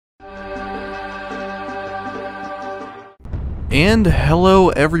And hello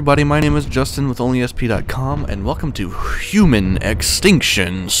everybody, my name is Justin with OnlySP.com and welcome to Human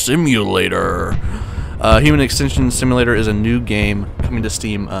Extinction Simulator. Human Extinction Simulator is a new game coming to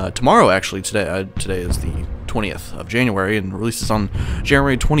Steam tomorrow actually. Today is the 20th of January and releases on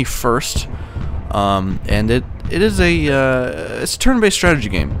January 21st. And it is it's a turn-based strategy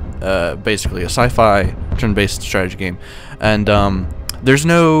game, basically a sci-fi turn-based strategy game. And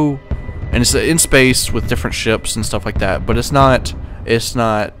it's in space with different ships and stuff like that, but it's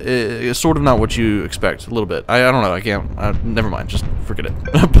sort of not what you expect. A little bit. I don't know. Never mind. Just forget it.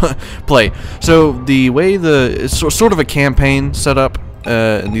 Play. So the way it's sort of a campaign set up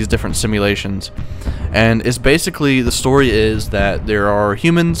in these different simulations, and it's basically the story is that there are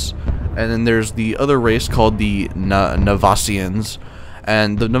humans, and then there's the other race called the Navasians,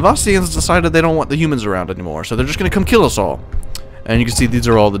 and the Navasians decided they don't want the humans around anymore, so they're just gonna come kill us all. And you can see these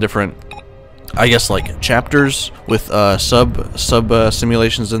are all the different, I guess, like chapters with sub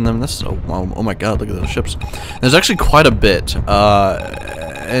simulations in them. Oh my god, look at those ships. There's actually quite a bit,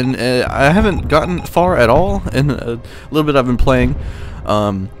 and I haven't gotten far at all in a little bit I've been playing.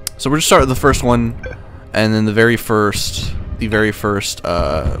 So we're just starting with the first one, and then the very first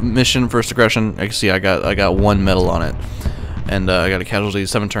mission, first aggression. I can see I got 1 medal on it, and I got a casualty,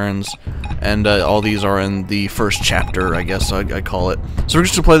 7 turns. And all these are in the first chapter, I guess I call it. So we're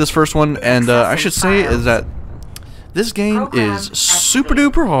just gonna play this first one, and I should say is that this game is super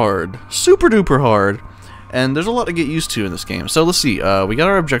duper hard, and there's a lot to get used to in this game. So let's see. We got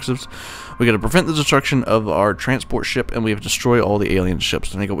our objectives. We got to prevent the destruction of our transport ship, and we have to destroy all the alien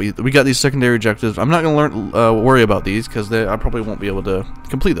ships. I think we got these secondary objectives. I'm not gonna worry about these because I probably won't be able to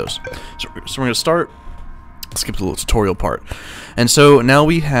complete those. So we're gonna start. Skip the little tutorial part. And so now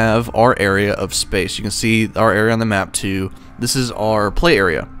we have our area of space. You can see our area on the map too. This is our play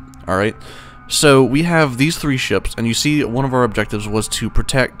area. Alright, so we have these 3 ships, and you see one of our objectives was to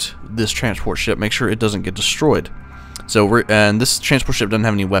protect this transport ship, make sure it doesn't get destroyed. So and this transport ship doesn't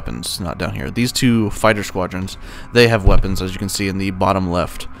have any weapons, not down here. These 2 fighter squadrons, they have weapons, as you can see in the bottom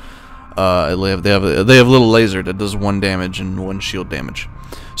left. They have a little laser that does 1 damage and 1 shield damage.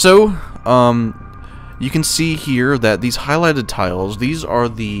 So you can see here that these highlighted tiles, these are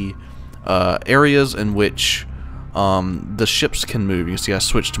the areas in which the ships can move. You see I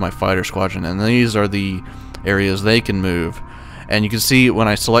switched to my fighter squadron, and these are the areas they can move. And you can see when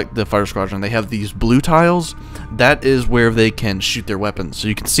I select the fighter squadron, they have these blue tiles. That is where they can shoot their weapons. So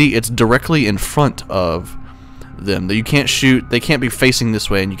you can see it's directly in front of them. You can't shoot, they can't be facing this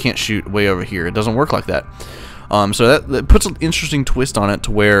way, and you can't shoot way over here. It doesn't work like that. So that puts an interesting twist on it,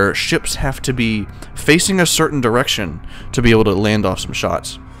 to where ships have to be facing a certain direction to be able to land off some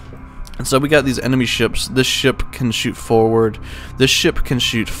shots. And so we got these enemy ships. This ship can shoot forward. This ship can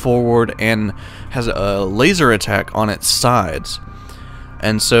shoot forward and has a laser attack on its sides.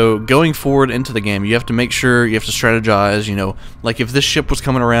 And so going forward into the game, you have to make sure, you have to strategize, you know, like if this ship was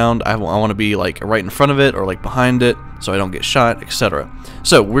coming around, I want to be like right in front of it or like behind it so I don't get shot, etc.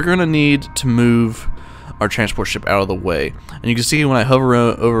 So we're going to need to move our transport ship out of the way, and you can see when I hover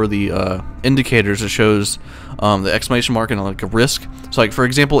over the indicators, it shows the exclamation mark and like a risk. So like for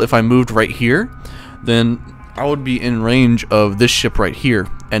example, if I moved right here, then I would be in range of this ship right here,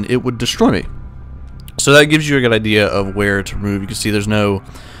 and it would destroy me. So that gives you a good idea of where to move. You can see there's no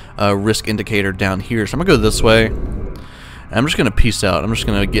risk indicator down here, so I'm gonna go this way, and I'm just gonna peace out. I'm just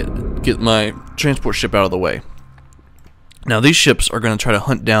gonna get my transport ship out of the way. Now these ships are going to try to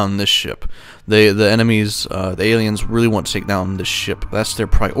hunt down this ship. The enemies, the aliens, really want to take down this ship. That's their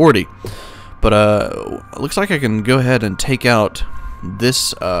priority. But it looks like I can go ahead and take out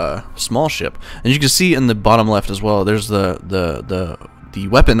this small ship. And you can see in the bottom left as well, there's the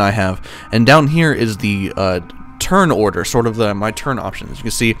weapon I have, and down here is the turn order, sort of my turn options. You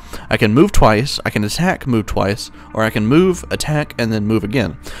can see I can move twice, I can attack, move twice, or I can move, attack, and then move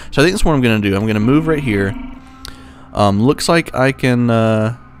again. So I think that's what I'm going to do. I'm going to move right here. Looks like I can,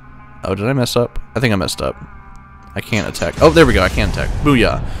 oh, did I mess up? I think I messed up. I can't attack. Oh, there we go, I can attack.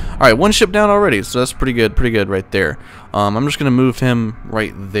 Booyah. Alright, 1 ship down already, so that's pretty good right there. I'm just gonna move him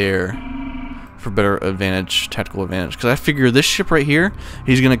right there for better advantage, tactical advantage, because I figure this ship right here,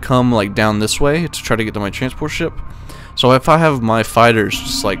 he's gonna come like down this way to try to get to my transport ship. So if I have my fighters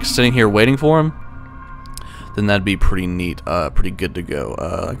just like sitting here waiting for him, then that'd be pretty neat, pretty good to go.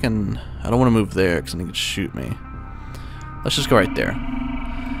 I don't want to move there because I think he could shoot me. Let's just go right there.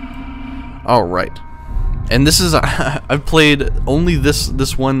 Alright. And this is, I've played only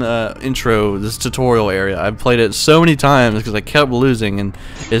this one intro, this tutorial area. I've played it so many times because I kept losing, and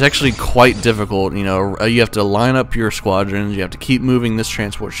it's actually quite difficult. You know, you have to line up your squadrons, you have to keep moving this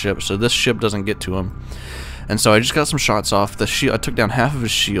transport ship so this ship doesn't get to them. And so I just got some shots off the shield. I took down half of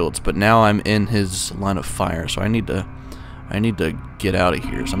his shields, but now I'm in his line of fire. So I need to get out of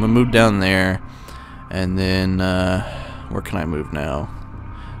here. So I'm gonna move down there, and then where can I move now?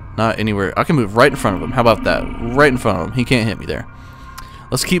 Not anywhere. I can move right in front of him. How about that? Right in front of him. He can't hit me there.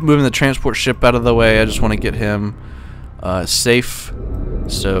 Let's keep moving the transport ship out of the way. I just want to get him safe,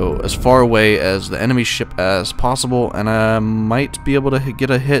 so as far away as the enemy ship as possible, and I might be able to get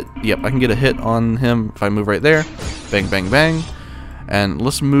a hit. Yep, I can get a hit on him if I move right there. Bang, bang, bang. And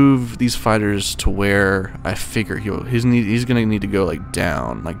let's move these fighters to where I figure he's gonna need to go like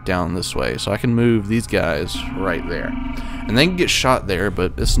down this way. So I can move these guys right there, and they can get shot there,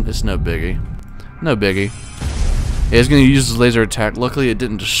 but it's no biggie, no biggie. Yeah, he's gonna use his laser attack. Luckily, it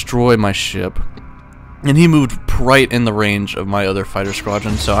didn't destroy my ship, and he moved right in the range of my other fighter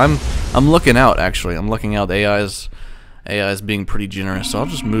squadron. So I'm looking out. Actually, I'm looking out. The AI's being pretty generous. So I'll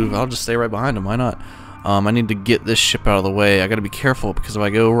just move. I'll just stay right behind him. Why not? I need to get this ship out of the way. I gotta be careful, because if I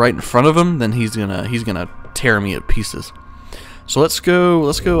go right in front of him, then he's gonna tear me at pieces. So let's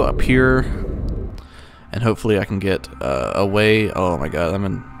go up here, and hopefully I can get away. Oh my God, I'm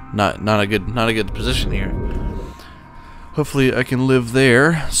in not a good position here. Hopefully I can live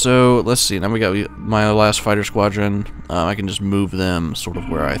there. So let's see. Now we got my last fighter squadron. I can just move them sort of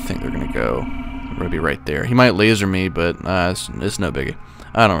where I think they're gonna go. They're gonna be right there. He might laser me, but it's no biggie.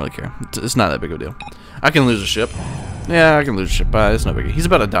 I don't really care. It's not that big of a deal. I can lose a ship. Yeah, I can lose a ship. It's no biggie. He's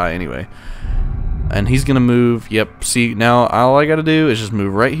about to die anyway. And he's gonna move. Yep. See, now all I gotta do is just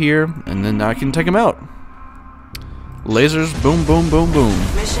move right here, and then I can take him out. Lasers. Boom, boom, boom, boom.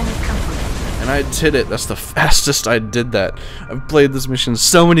 Mission complete. And I did it. That's the fastest I did that. I've played this mission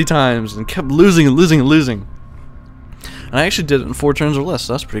so many times and kept losing and losing and losing. And I actually did it in 4 turns or less.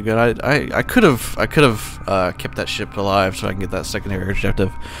 So that's pretty good. I could have kept that ship alive so I can get that secondary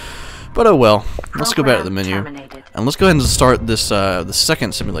objective. But oh well. Let's go back to the menu, and let's go ahead and start this the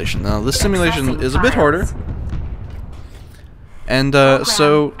second simulation. Now this simulation is a bit harder. And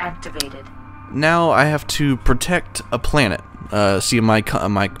so now I have to protect a planet. See, the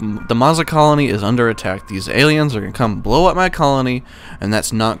Mazza colony is under attack. These aliens are gonna come blow up my colony, and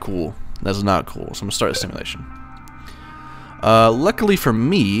that's not cool. That's not cool. So I'm gonna start a simulation. Luckily for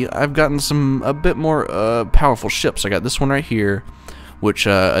me, I've gotten a bit more powerful ships. I got this one right here, which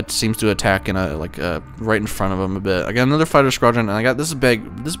it seems to attack in right in front of him a bit. I got another fighter squadron, and I got this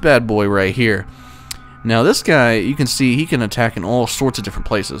bad boy right here. Now this guy, you can see he can attack in all sorts of different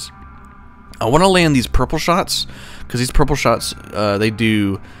places. I want to land these purple shots, because these purple shots they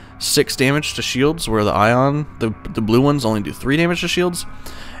do 6 damage to shields, where the blue ones only do 3 damage to shields,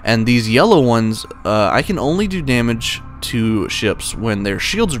 and these yellow ones I can only do damage to ships when their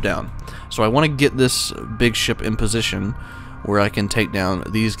shields are down. So I want to get this big ship in position where I can take down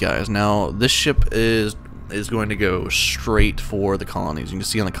these guys. Now this ship is going to go straight for the colonies. You can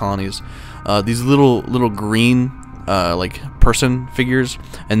see on the colonies these little green like person figures,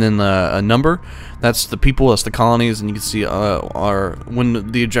 and then a number. That's the people. That's the colonies. And you can see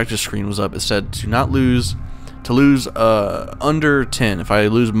when the objective screen was up, it said to lose under 10. If I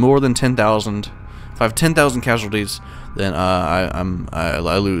lose more than 10,000, if I have 10,000 casualties, then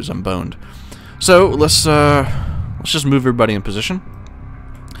I lose. I'm boned. So let's just move everybody in position.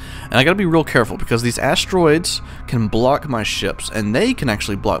 And I gotta be real careful, because these asteroids can block my ships, and they can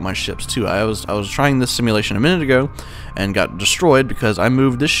actually block my ships too. I was trying this simulation a minute ago and got destroyed because I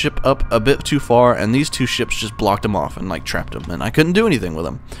moved this ship up a bit too far, and these 2 ships just blocked them off and like trapped them, and I couldn't do anything with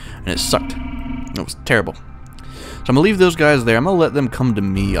them, and it sucked. It was terrible. So I'm gonna leave those guys there. I'm gonna let them come to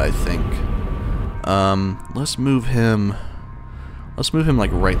me, I think. Let's move him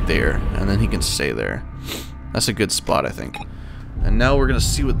like right there, and then he can stay there. That's a good spot, I think. And now we're gonna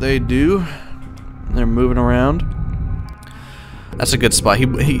see what they do. They're moving around. That's a good spot.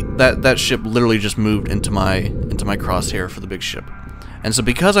 That ship literally just moved into my crosshair for the big ship. And so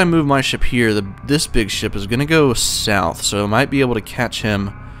because I moved my ship here, this big ship is gonna go south, so I might be able to catch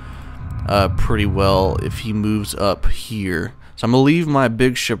him pretty well if he moves up here. So I'm gonna leave my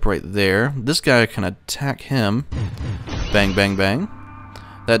big ship right there. This guy can attack him. Bang, bang, bang.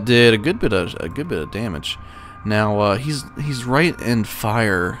 That did a good bit of damage. Now he's right in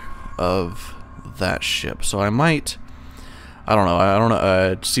fire of that ship, so I don't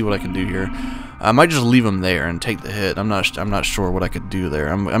know. See what I can do here. I might just leave him there and take the hit. I'm not sure what I could do there.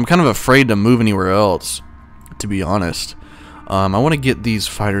 I'm kind of afraid to move anywhere else, to be honest. I want to get these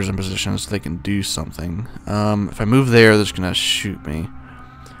fighters in position so they can do something. If I move there, they're just gonna shoot me.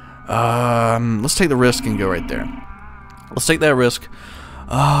 Let's take the risk and go right there. Let's take that risk.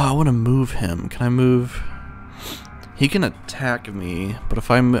 I want to move him. Can I move He can attack me, but if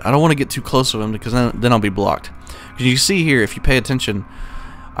I don't want to get too close to him because then I'll be blocked. Because you see here, if you pay attention,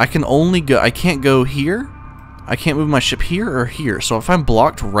 I can't go here. I can't move my ship here or here. So if I'm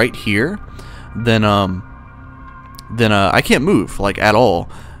blocked right here, then I can't move like at all.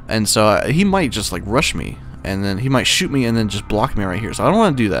 And so he might just like rush me, and then he might shoot me and then just block me right here. So I don't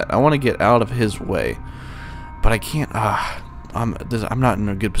want to do that. I want to get out of his way, but I can't. I'm not in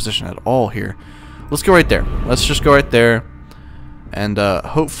a good position at all here. Let's go right there. Let's just go right there, and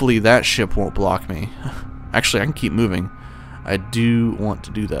hopefully that ship won't block me. Actually, I can keep moving. I do want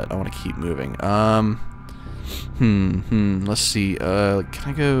to do that. I want to keep moving. Let's see. Can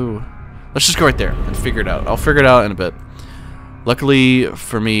I go? Let's just go right there and figure it out. I'll figure it out in a bit. Luckily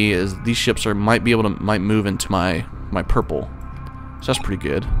for me, is these ships might move into my purple, so that's pretty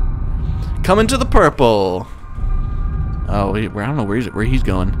good. Coming to the purple. Oh, I don't know where he's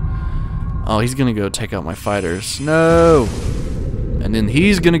going. Oh, he's gonna go take out my fighters. No. And then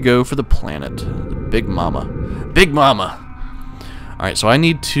he's gonna go for the planet, the Big Mama. Big Mama. All right, so I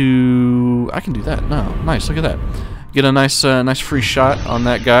need to. I can do that. No, nice. Look at that. Get a nice free shot on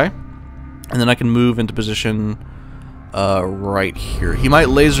that guy, and then I can move into position right here. He might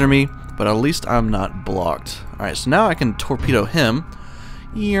laser me, but at least I'm not blocked. All right, so now I can torpedo him.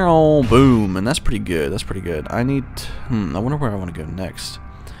 Boom, and that's pretty good. That's pretty good. I need. I wonder where I want to go next.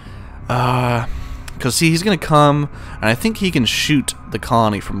 Because see, he's gonna come, and I think he can shoot the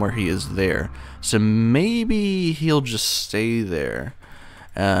colony from where he is there. So maybe he'll just stay there.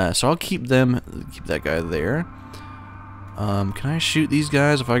 So I'll keep that guy there. Can I shoot these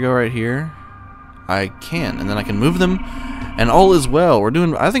guys if I go right here? I can, and then I can move them, and all is well.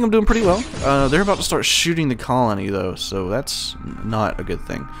 I think I'm doing pretty well. They're about to start shooting the colony though, so that's not a good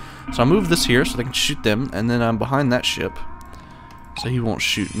thing. So I'll move this here so they can shoot them, and then I'm behind that ship, so he won't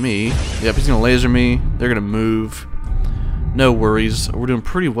shoot me. Yep, he's gonna laser me. They're gonna move. No worries. We're doing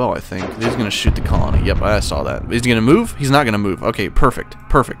pretty well, I think. He's gonna shoot the colony. Yep, I saw that. Is he gonna move? He's not gonna move. Okay, perfect.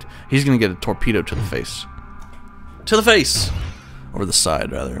 Perfect. He's gonna get a torpedo to the face. To the face! Or the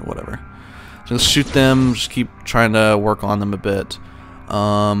side, rather. Whatever. So let's shoot them. Just keep trying to work on them a bit. Do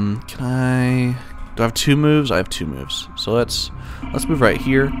I have 2 moves? I have 2 moves. So let's move right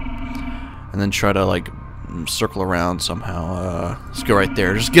here, and then try to like circle around somehow. Let's go right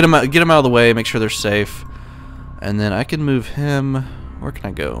there. Just get him out of the way. Make sure they're safe, and then I can move him. Where can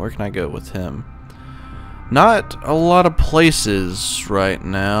I go? Where can I go with him? Not a lot of places right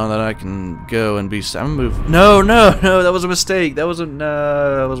now that I can go and be. I'm move. No, that was a mistake. That was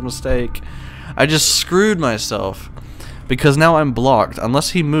a mistake. I just screwed myself because now I'm blocked unless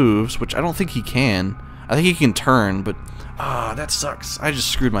he moves, which I don't think he can. I think he can turn, but that sucks. I just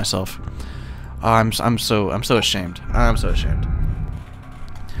screwed myself. I'm so ashamed. I'm so ashamed.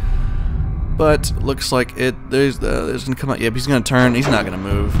 But looks like there's gonna come out. Yep, he's gonna turn. He's not gonna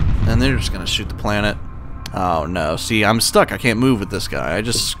move, and they're just gonna shoot the planet. Oh no! See, I'm stuck. I can't move with this guy. I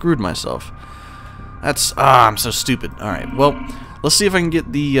just screwed myself. That's I'm so stupid. All right. Well, let's see if I can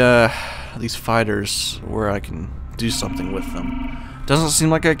get these fighters where I can do something with them. Doesn't seem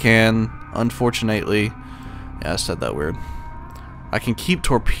like I can, unfortunately. Yeah, I said that weird. I can keep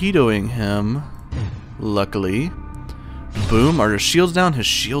torpedoing him. Luckily. Boom. Are his shields down? His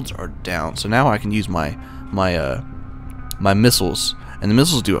shields are down. So now I can use my missiles, and the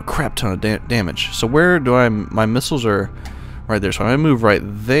missiles do a crap ton of damage. So where do my missiles are right there. So I move right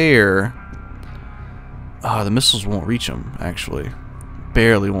there. The missiles won't reach him, actually.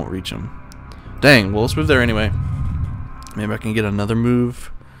 Barely won't reach him. Dang. Well, let's move there anyway. Maybe I can get another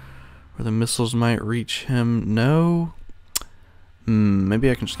move where the missiles might reach him. No. Maybe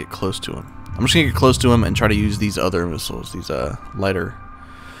I can just get close to him. I'm just gonna get close to him and try to use these other missiles, these lighter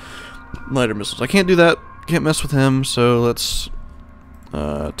missiles. I can't do that. Can't mess with him. So let's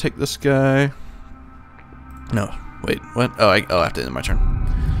take this guy. No, wait, what? Oh, I have to end my turn.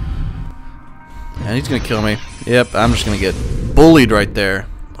 And he's gonna kill me. Yep, I'm just gonna get bullied right there.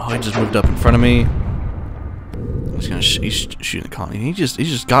 Oh, he just moved up in front of me. He's shooting the colony. He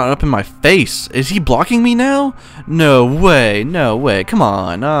just got up in my face. Is he blocking me now? No way, no way. Come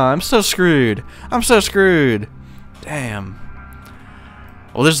on. I'm so screwed. I'm so screwed. Damn.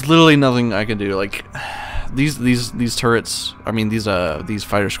 Well, there's literally nothing I can do. Like these turrets. I mean these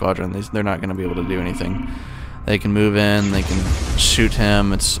fighter squadron. They're not gonna be able to do anything. They can move in. They can shoot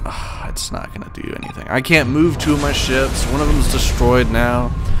him. It's not gonna do anything. I can't move 2 of my ships. One of them is destroyed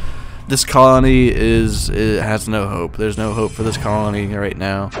now. This colony it has no hope. There's no hope for this colony right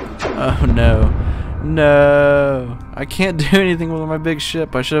now. Oh no. No. I can't do anything with my big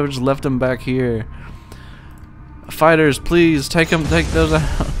ship. I should have just left him back here. Fighters, please take those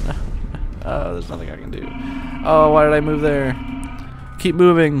out. Oh, there's nothing I can do. Oh, why did I move there? Keep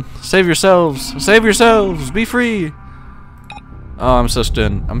moving. Save yourselves. Save yourselves. Be free. Oh, I'm so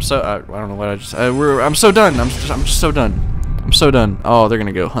stunned. I'm so. I don't know what I just. I'm so done. I'm just so done. I'm so done. Oh, they're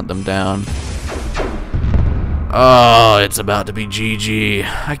gonna go hunt them down. Oh, it's about to be GG.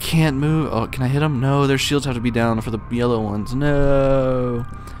 I can't move. Oh, can I hit them? No, their shields have to be down for the yellow ones. No.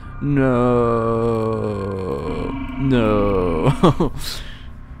 No. No.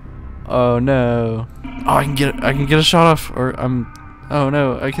 Oh no. Oh, I can get a shot off, or oh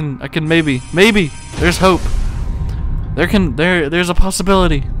no, I can maybe. There's hope. There's a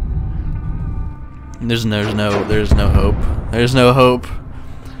possibility. There's no hope. There's no hope.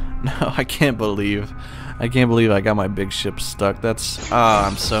 No, I can't believe I got my big ship stuck. That's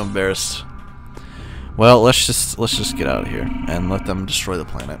I'm so embarrassed. Well, let's just get out of here and let them destroy the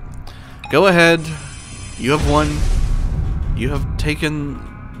planet. Go ahead. You have won. You have taken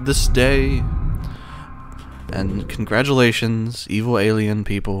this day. And congratulations, evil alien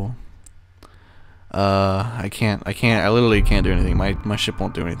people. I literally can't do anything. My ship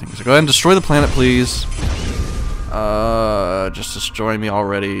won't do anything. So go ahead and destroy the planet, please. Just destroy me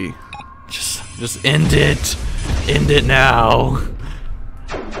already. Just end it. End it now.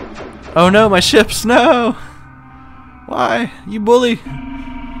 Oh no, my ships, no! Why? You bully.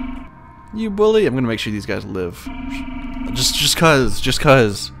 You bully. I'm gonna make sure these guys live. Just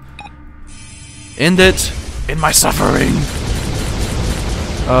cause. End it. In my suffering.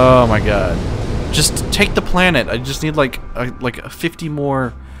 Oh my god. Just take the planet. I just need like 50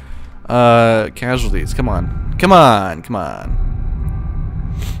 more casualties. Come on. Come on. Come on.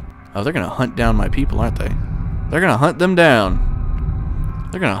 Oh, they're gonna hunt down my people, aren't they? They're gonna hunt them down.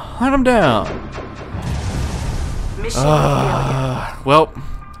 They're gonna hunt them down. Well,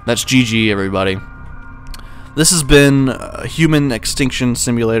 that's GG, everybody. This has been a Human Extinction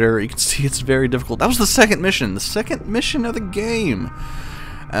Simulator. You can see it's very difficult. That was the second mission. The second mission of the game.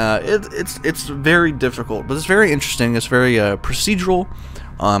 It's very difficult, but it's very interesting. It's very procedural.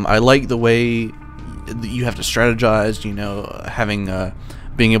 I like the way you have to strategize. You know, having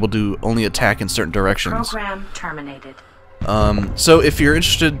being able to only attack in certain directions. Program terminated. So if you're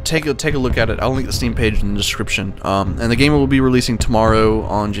interested, take a look at it. I'll link the Steam page in the description. And the game will be releasing tomorrow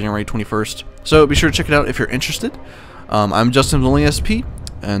on January 21st. So be sure to check it out if you're interested. I'm Justin, only SP.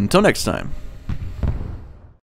 Until next time.